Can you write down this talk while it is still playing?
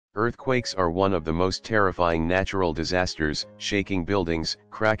Earthquakes are one of the most terrifying natural disasters, shaking buildings,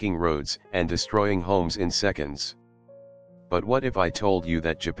 cracking roads, and destroying homes in seconds. But what if I told you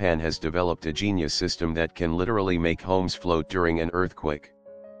that Japan has developed a genius system that can literally make homes float during an earthquake?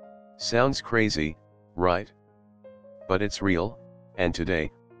 Sounds crazy, right? But it's real, and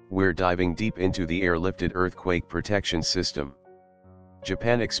today, we're diving deep into the airlifted earthquake protection system.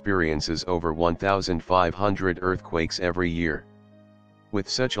 Japan experiences over 1,500 earthquakes every year. With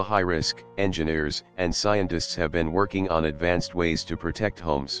such a high risk, engineers and scientists have been working on advanced ways to protect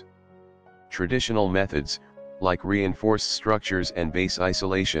homes. Traditional methods, like reinforced structures and base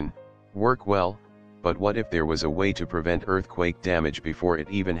isolation, work well, but what if there was a way to prevent earthquake damage before it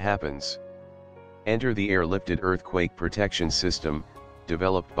even happens? Enter the airlifted earthquake protection system,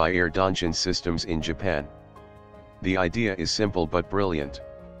 developed by Air Danshin Systems in Japan. The idea is simple but brilliant.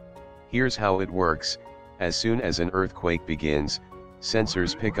 Here's how it works: as soon as an earthquake begins,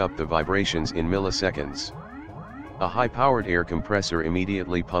 sensors pick up the vibrations in milliseconds. A high-powered air compressor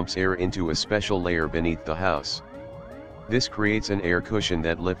immediately pumps air into a special layer beneath the house. This creates an air cushion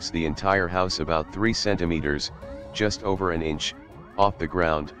that lifts the entire house about 3 centimeters, just over an inch, off the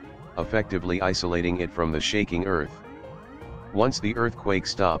ground, effectively isolating it from the shaking earth. Once the earthquake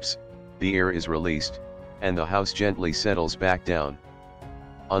stops, the air is released, and the house gently settles back down.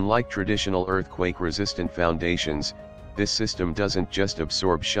 Unlike traditional earthquake-resistant foundations, this system doesn't just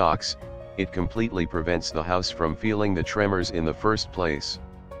absorb shocks, it completely prevents the house from feeling the tremors in the first place.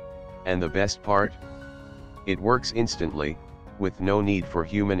 And the best part? It works instantly, with no need for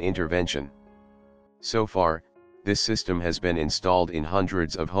human intervention. So far, this system has been installed in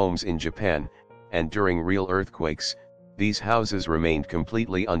hundreds of homes in Japan, and during real earthquakes, these houses remained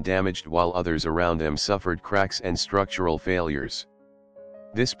completely undamaged while others around them suffered cracks and structural failures.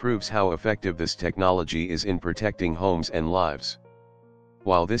 This proves how effective this technology is in protecting homes and lives.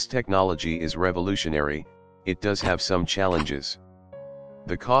 While this technology is revolutionary, it does have some challenges.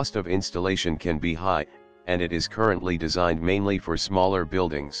 The cost of installation can be high, and it is currently designed mainly for smaller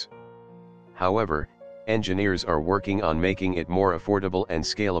buildings. However, engineers are working on making it more affordable and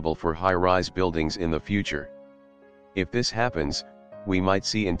scalable for high-rise buildings in the future. If this happens, we might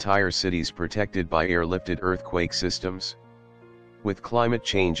see entire cities protected by airlifted earthquake systems. With climate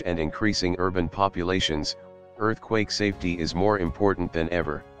change and increasing urban populations, earthquake safety is more important than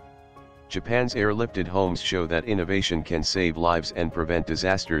ever. Japan's airlifted homes show that innovation can save lives and prevent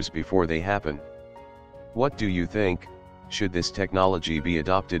disasters before they happen. What do you think? Should this technology be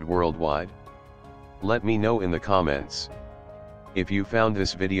adopted worldwide? Let me know in the comments. If you found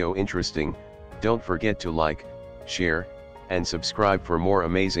this video interesting, don't forget to like, share, and subscribe for more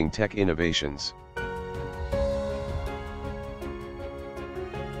amazing tech innovations.